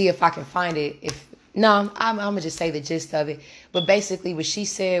 I'm going to see if I can find it. I'm going to just say the gist of it. But basically what she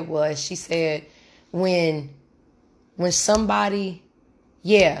said was, she said, when somebody,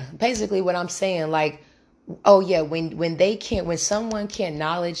 basically what I'm saying, like, when someone can't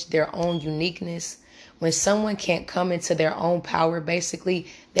acknowledge their own uniqueness, when someone can't come into their own power, basically,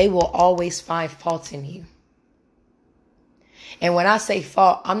 they will always find fault in you. And when I say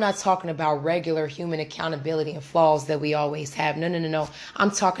fault, I'm not talking about regular human accountability and flaws that we always have. No.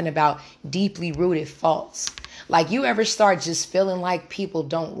 I'm talking about deeply rooted faults. Like, you ever start just feeling like people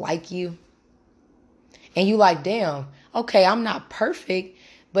don't like you? And you like, damn, okay, I'm not perfect,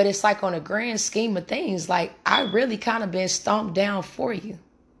 but it's like on a grand scheme of things, like I really kind of been stomped down for you.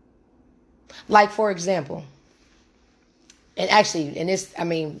 Like, for example, and actually, and this, I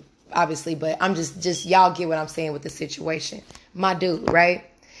mean, obviously, but I'm just y'all get what I'm saying with the situation. My dude, right?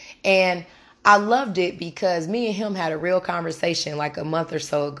 And I loved it because me and him had a real conversation like a month or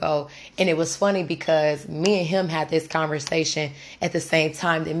so ago. And it was funny because me and him had this conversation at the same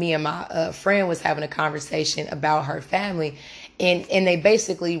time that me and my friend was having a conversation about her family. And they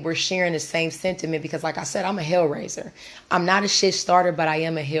basically were sharing the same sentiment because, like I said, I'm a hell raiser. I'm not a shit starter, but I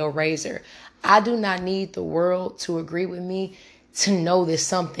am a hell raiser. I do not need the world to agree with me to know that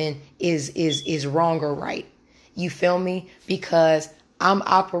something is wrong or right. You feel me? Because I'm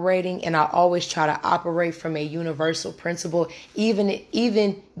operating, and I always try to operate from a universal principle,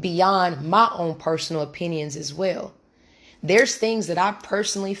 even beyond my own personal opinions as well. There's things that I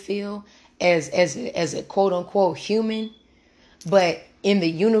personally feel as a quote unquote human, but in the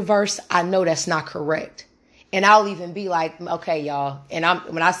universe, I know that's not correct. And I'll even be like, okay, y'all. And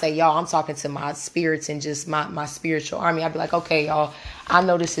when I say y'all, I'm talking to my spirits and just my spiritual army. I'll be like, okay, y'all, I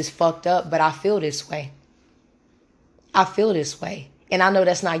know this is fucked up, but I feel this way. I feel this way. And I know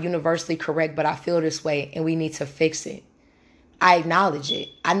that's not universally correct, but I feel this way and we need to fix it. I acknowledge it.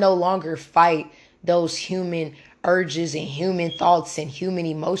 I no longer fight those human urges and human thoughts and human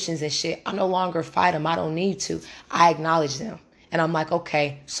emotions and shit. I no longer fight them. I don't need to. I acknowledge them. And I'm like,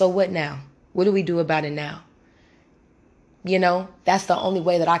 okay, so what now? What do we do about it now? You know, that's the only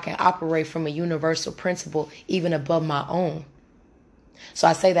way that I can operate from a universal principle, even above my own. So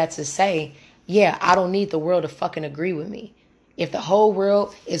I say that to say, I don't need the world to fucking agree with me. If the whole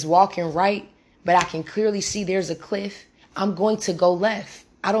world is walking right, but I can clearly see there's a cliff, I'm going to go left.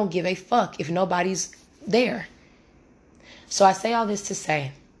 I don't give a fuck if nobody's there. So I say all this to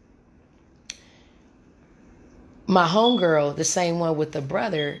say, my homegirl, the same one with the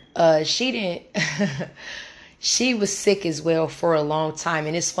brother, she didn't, she was sick as well for a long time.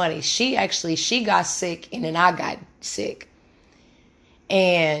 And it's funny, she got sick and then I got sick.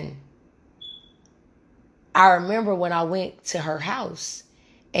 And I remember when I went to her house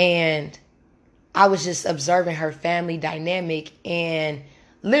and I was just observing her family dynamic, and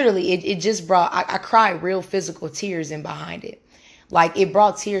literally it just brought, I cried real physical tears in behind it. Like, it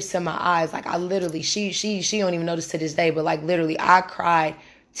brought tears to my eyes. Like, I literally, she don't even notice to this day, but like literally I cried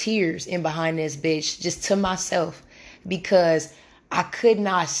tears in behind this bitch just to myself because I could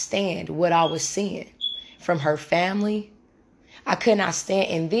not stand what I was seeing from her family. I could not stand.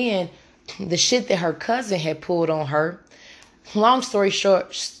 And then the shit that her cousin had pulled on her. Long story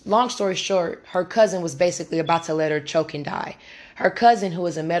short, her cousin was basically about to let her choke and die. Her cousin, who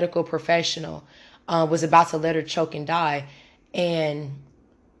was a medical professional, was about to let her choke and die. And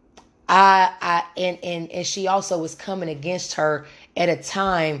and she also was coming against her at a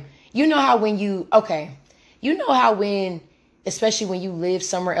time. You know how when especially when you live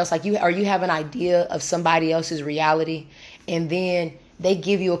somewhere else, like you have an idea of somebody else's reality, and then they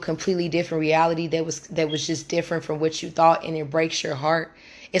give you a completely different reality that was just different from what you thought, and it breaks your heart.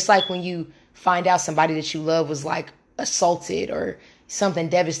 It's like when you find out somebody that you love was like assaulted or something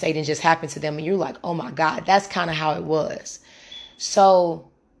devastating just happened to them, and you're like, oh my God, that's kind of how it was. So,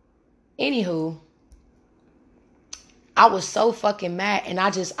 anywho, I was so fucking mad, and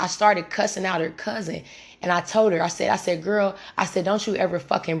I started cussing out her cousin. And I told her, I said, girl, don't you ever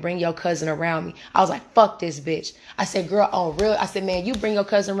fucking bring your cousin around me. I was like, fuck this bitch. I said, girl, on real. I said, man, you bring your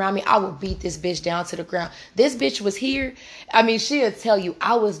cousin around me, I will beat this bitch down to the ground. This bitch was here. I mean, she'll tell you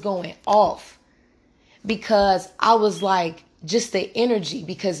I was going off because I was like, just the energy,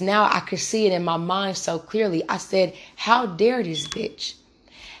 because now I could see it in my mind so clearly. I said, how dare this bitch?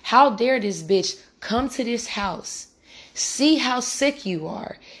 How dare this bitch come to this house, see how sick you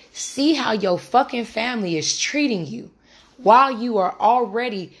are, See how your fucking family is treating you while you are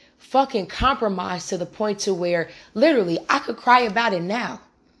already fucking compromised to the point to where literally I could cry about it now.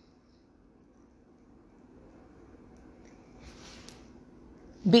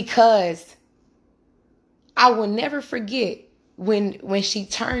 Because I will never forget when she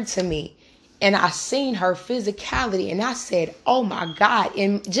turned to me and I seen her physicality and I said, oh my God,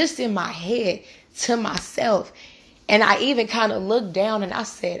 and just in my head to myself. And I even kind of looked down and I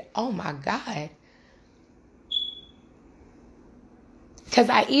said, oh my God. Because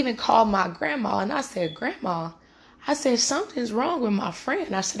I even called my grandma and I said, Grandma, I said, something's wrong with my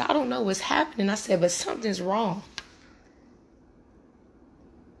friend. I said, I don't know what's happening. I said, but something's wrong.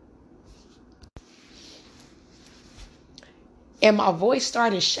 And my voice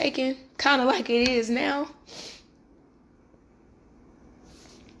started shaking, kind of like it is now.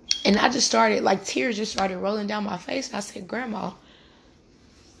 And I just started, like tears just started rolling down my face. And I said, Grandma,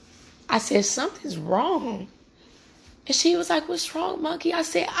 I said, something's wrong. And she was like, what's wrong, monkey? I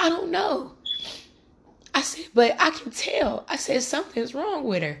said, I don't know. I said, but I can tell. I said, something's wrong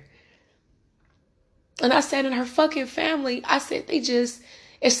with her. And I said, in her fucking family, I said,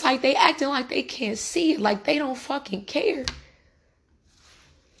 it's like they acting like they can't see it. Like they don't fucking care.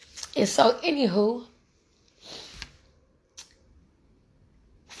 And so, anywho,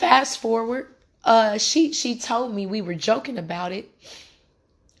 fast forward, she told me, we were joking about it.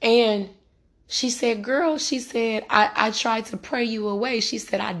 And she said, girl, she said, I tried to pray you away. She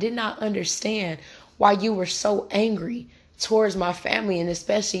said, I did not understand why you were so angry towards my family and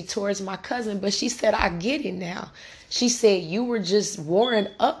especially towards my cousin. But she said, I get it now. She said, you were just warring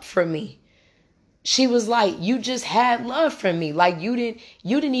up for me. She was like, you just had love for me. Like you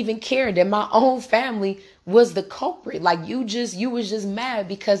didn't even care that my own family was the culprit. Like you was just mad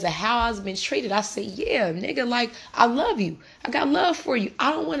because of how I was been treated. I said, yeah, nigga, like I love you. I got love for you.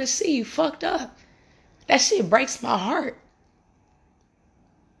 I don't want to see you fucked up. That shit breaks my heart.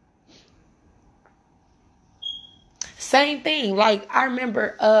 Same thing. Like I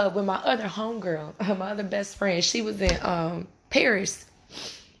remember with my other homegirl, my other best friend, she was in Paris.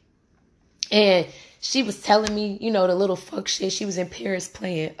 And she was telling me, you know, the little fuck shit. She was in Paris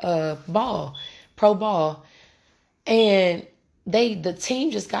playing ball, pro ball. And the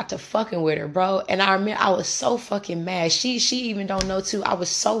team just got to fucking with her, bro. And I remember I was so fucking mad. She even don't know too. I was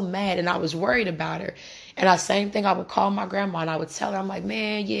so mad and I was worried about her. And I same thing, I would call my grandma and I would tell her, I'm like,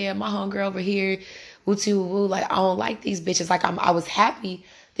 man, yeah, my homegirl over here, woo, like I don't like these bitches. Like I was happy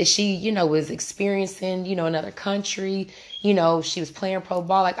that she, you know, was experiencing, you know, another country, you know, she was playing pro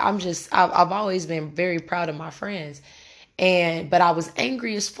ball. Like I've always been very proud of my friends. But I was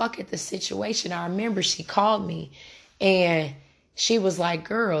angry as fuck at the situation. I remember she called me and she was like,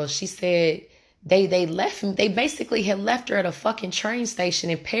 girl, she said they left me. They basically had left her at a fucking train station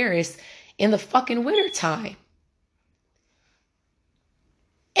in Paris in the fucking wintertime.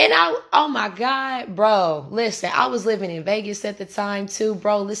 And oh my God, bro, listen, I was living in Vegas at the time too,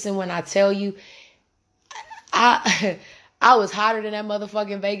 bro. Listen, when I tell you, I I was hotter than that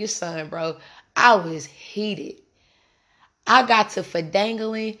motherfucking Vegas sun, bro. I was heated. I got to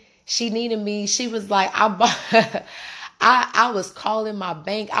fadangling. She needed me. She was like, I was calling my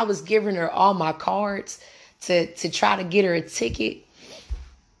bank. I was giving her all my cards to try to get her a ticket.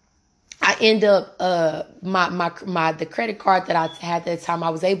 I end up the credit card that I had at that time, I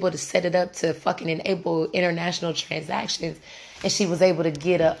was able to set it up to fucking enable international transactions, and she was able to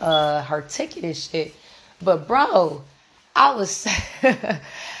get her ticket and shit. But bro, I was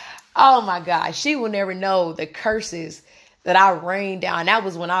oh my God, she will never know the curses that I rained down. That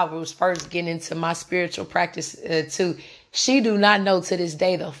was when I was first getting into my spiritual practice too. She do not know to this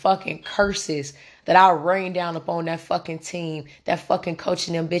day the fucking curses that I rained down upon that fucking team, that fucking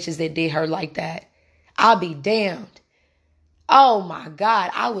coaching them bitches that did her like that. I'll be damned. Oh my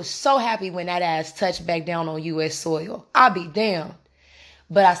God, I was so happy when that ass touched back down on U.S. soil. I'll be damned.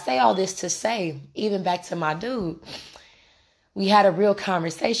 But I say all this to say, even back to my dude, we had a real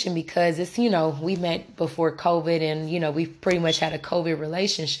conversation because it's, you know, we met before COVID and, you know, we pretty much had a COVID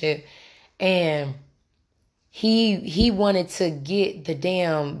relationship. And he wanted to get the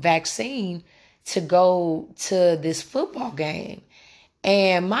damn vaccine to go to this football game.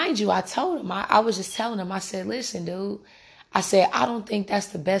 And mind you, I told him, I was just telling him, I said, listen, dude, I said, I don't think that's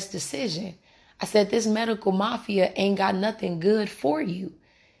the best decision. I said, this medical mafia ain't got nothing good for you.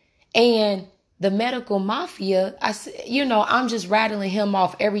 And the medical mafia, you know, I'm just rattling him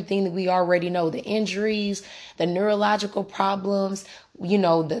off everything that we already know, the injuries, the neurological problems, you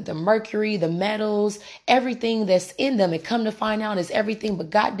know, the mercury, the metals, everything that's in them. And come to find out is everything but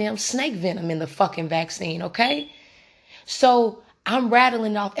goddamn snake venom in the fucking vaccine. Okay. So I'm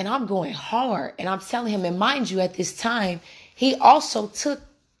rattling off and I'm going hard. And I'm telling him, and mind you, at this time, he also took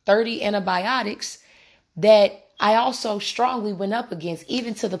 30 antibiotics that I also strongly went up against,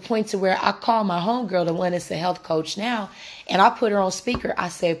 even to the point to where I called my homegirl, the one that's a health coach now, and I put her on speaker. I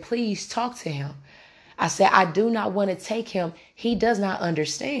said, please talk to him. I said, I do not want to take him. He does not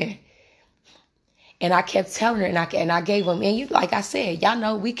understand. And I kept telling her, and I gave him, and you, like I said, y'all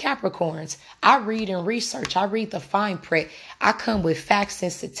know we Capricorns. I read and research. I read the fine print. I come with facts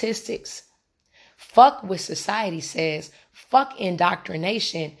and statistics. Fuck what society says. Fuck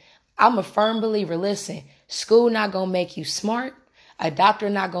indoctrination. I'm a firm believer. Listen, school not gonna make you smart. A doctor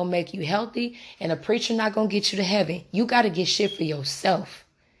not gonna make you healthy. And a preacher not gonna get you to heaven. You gotta get shit for yourself.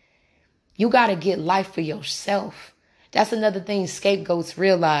 You gotta get life for yourself. That's another thing scapegoats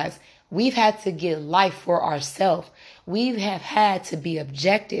realize. We've had to get life for ourselves. We have had to be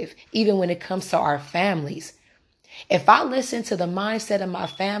objective, even when it comes to our families. If I listen to the mindset of my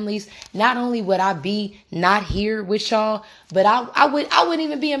families, not only would I be not here with y'all, but I wouldn't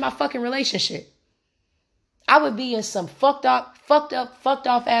even be in my fucking relationship. I would be in some fucked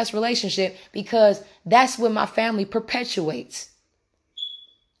off ass relationship, because that's what my family perpetuates.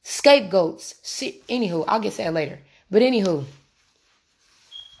 Scapegoats. See, anywho, I'll get to that later. But anywho,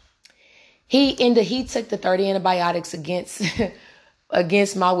 he took the 30 antibiotics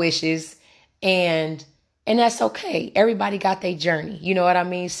against my wishes, and that's okay. Everybody got their journey. You know what I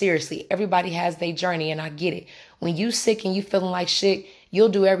mean? Seriously, everybody has their journey, and I get it. When you sick and you feeling like shit, you'll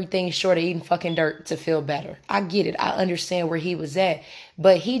do everything short of eating fucking dirt to feel better. I get it. I understand where he was at.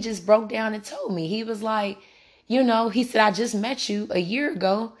 But he just broke down and told me. He was like, he said, I just met you a year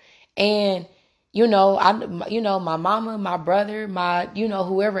ago, and my mama, my brother,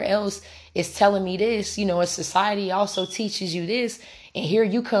 whoever else is telling me this, and society also teaches you this. And here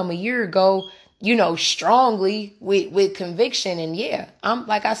you come a year ago, strongly with conviction. And yeah, I'm,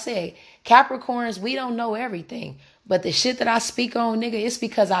 like I said, Capricorns, we don't know everything, but the shit that I speak on, nigga, it's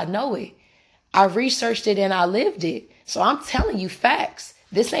because I know it. I researched it and I lived it. So I'm telling you facts.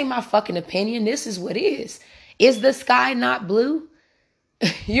 This ain't my fucking opinion. This is what is. Is the sky not blue?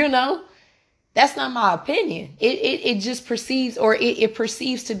 That's not my opinion. It just perceives, or it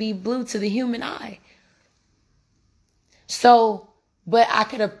perceives to be blue to the human eye. So, but I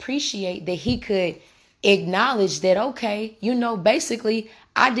could appreciate that he could acknowledge that, okay, basically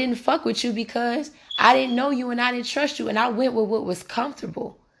I didn't fuck with you because I didn't know you and I didn't trust you, and I went with what was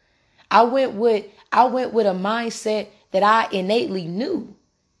comfortable. I went with a mindset that I innately knew.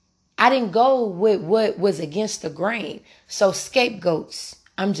 I didn't go with what was against the grain. So scapegoats,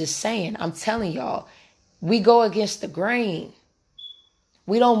 I'm just saying, I'm telling y'all, we go against the grain.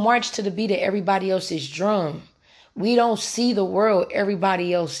 We don't march to the beat of everybody else's drum. We don't see the world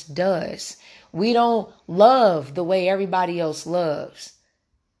everybody else does. We don't love the way everybody else loves.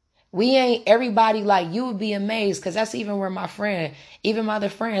 We ain't everybody. Like, you would be amazed, because that's even where even my other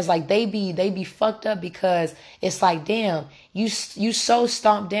friends, like they be fucked up, because it's like, damn, you so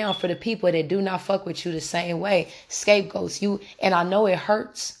stomped down for the people that do not fuck with you the same way. Scapegoats, and I know it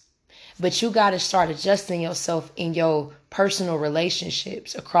hurts, but you got to start adjusting yourself in your personal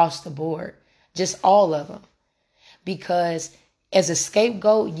relationships across the board, just all of them, because as a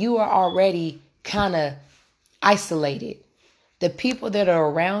scapegoat, you are already kind of isolated. The people that are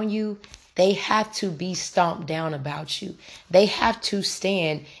around you, they have to be stomped down about you. They have to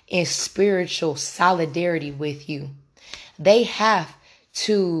stand in spiritual solidarity with you. They have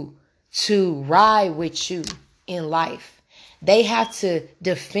to ride with you in life. They have to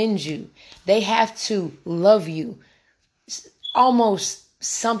defend you. They have to love you. Almost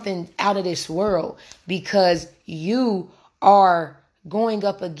something out of this world, because you are going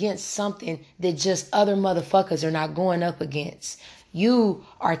up against something that just other motherfuckers are not going up against. You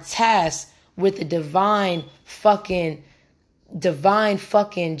are tasked with the divine fucking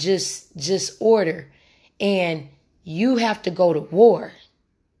just order, and you have to go to war.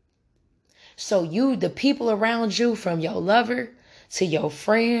 So the people around you, from your lover to your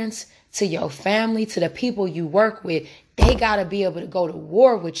friends to your family to the people you work with, they got to be able to go to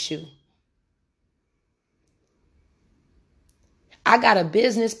war with you. I got a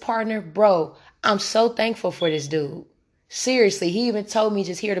business partner, bro. I'm so thankful for this dude. Seriously, he even told me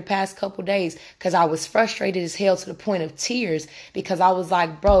just here the past couple days, because I was frustrated as hell to the point of tears, because I was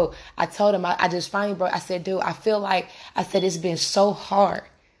like, bro, I told him, I just finally, bro, I said, dude, I feel like, I said, it's been so hard.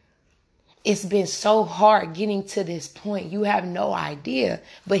 It's been so hard getting to this point. You have no idea,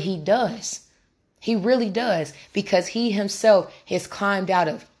 but he does. He really does, because he himself has climbed out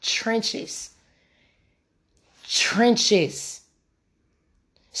of trenches.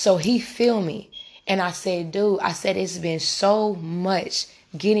 So he feel me. And I said, dude, I said, it's been so much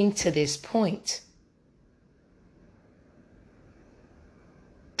getting to this point.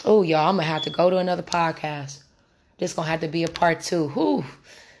 Oh, y'all, I'm going to have to go to another podcast. This going to have to be a part 2. I'm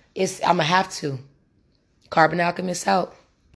going to have to. Carbon Alchemist out.